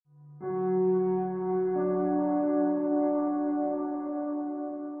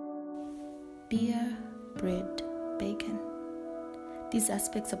Beer, bread, bacon. These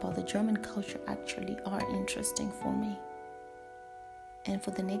aspects about the German culture actually are interesting for me. And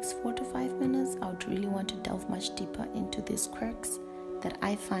for the next 4 to 5 minutes, I would really want to delve much deeper into these quirks that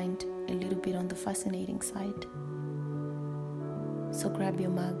I find a little bit on the fascinating side. So grab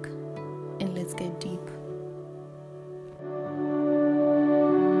your mug and let's get deep.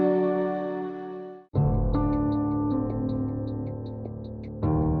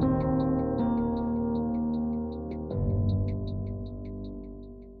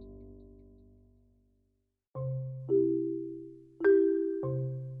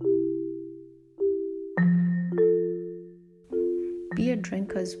 Beer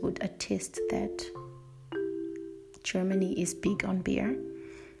drinkers would attest that Germany is big on beer,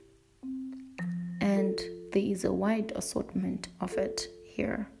 and there is a wide assortment of it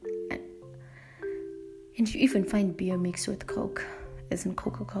here. And you even find beer mixed with Coke, as in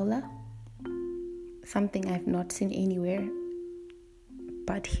Coca-Cola, something I've not seen anywhere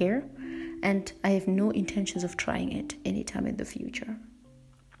but here, and I have no intentions of trying it anytime in the future.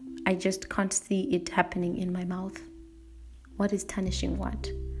 I just can't see it happening in my mouth. What is tarnishing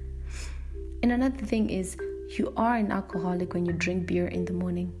what? And another thing is, you are an alcoholic when you drink beer in the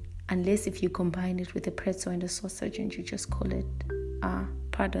morning, unless if you combine it with a pretzel and a sausage and you just call it,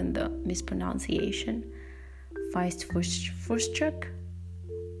 pardon the mispronunciation, Weisswurststück.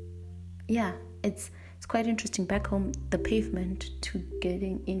 Yeah, it's quite interesting. Back home, the pavement to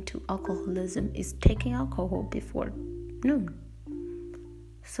getting into alcoholism is taking alcohol before noon.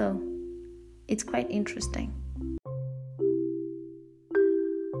 So it's quite interesting.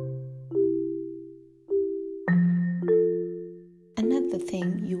 Another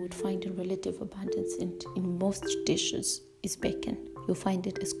thing you would find in relative abundance in most dishes is bacon. You'll find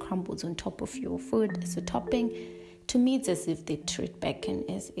it as crumbles on top of your food as a topping. To me, it's as if they treat bacon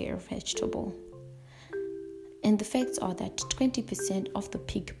as a vegetable. And the facts are that 20% of the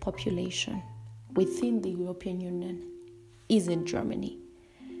pig population within the European Union is in Germany.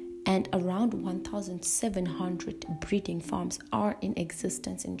 And around 1,700 breeding farms are in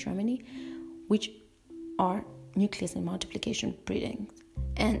existence in Germany, which are nucleus and multiplication breeding.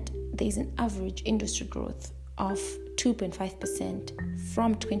 And there's an average industry growth of 2.5%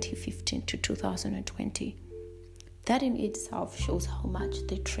 from 2015 to 2020. That in itself shows how much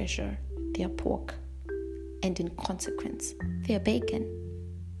they treasure their pork and in consequence their bacon.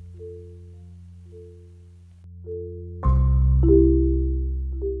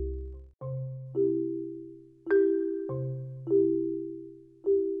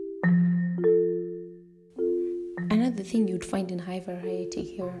 Another thing you'd find in high variety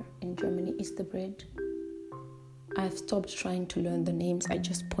here in Germany is the bread. I've stopped trying to learn the names. I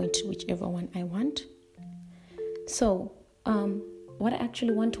just point to whichever one I want. So, what I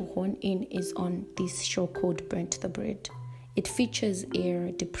actually want to hone in is on this show called Burnt the Bread. It features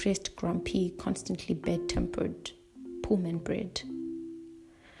a depressed, grumpy, constantly bad-tempered Pullman bread.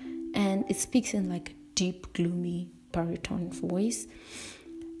 And it speaks in like deep, gloomy baritone voice.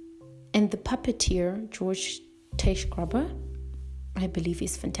 And the puppeteer, George Teichgraber, I believe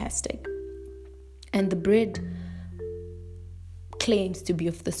is fantastic. And the bread claims to be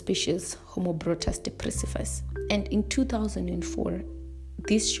of the species Homobrotus depressivus. And in 2004,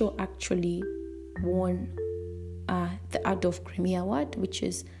 this show actually won the Adolf Grammy Award, which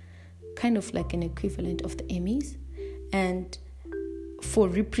is kind of like an equivalent of the Emmys, and for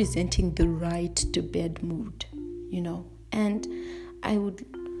representing the right to bad mood, And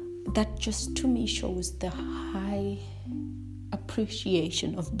that just to me shows the high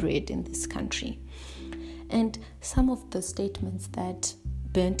appreciation of bread in this country. And some of the statements that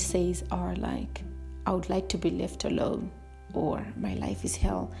Bernd says are like, I would like to be left alone, or my life is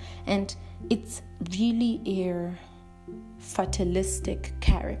hell. And it's really a fatalistic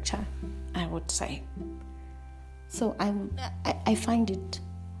character, I would say. So I find it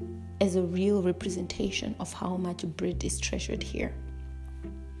as a real representation of how much bread is treasured here.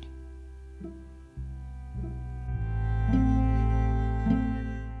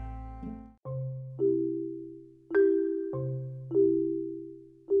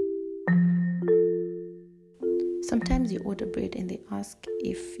 Sometimes you order bread and they ask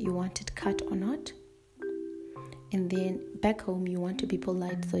if you want it cut or not. And then back home you want to be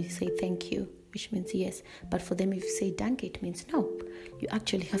polite, so you say thank you, which means yes. But for them, if you say danke, it means no. You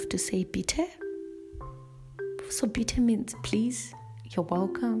actually have to say bitte. So bitte means please, you're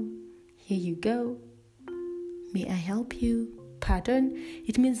welcome, here you go, may I help you, pardon.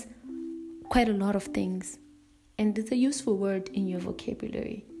 It means quite a lot of things. And it's a useful word in your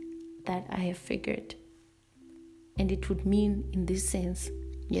vocabulary that I have figured. And it would mean, in this sense,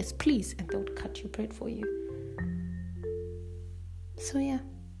 Yes, please. And they would cut your bread for you. So yeah.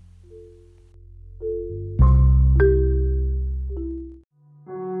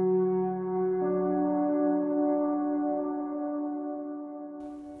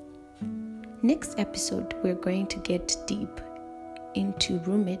 Next episode, we're going to get deep into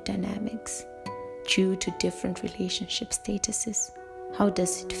roommate dynamics due to different relationship statuses. How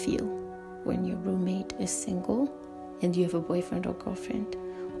does it feel when your roommate is single and you have a boyfriend or girlfriend?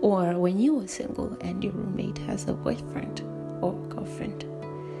 Or when you are single and your roommate has a boyfriend or girlfriend?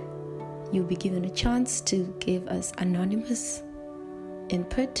 You'll be given a chance to give us anonymous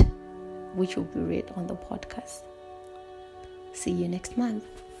input, which will be read on the podcast. See you next month.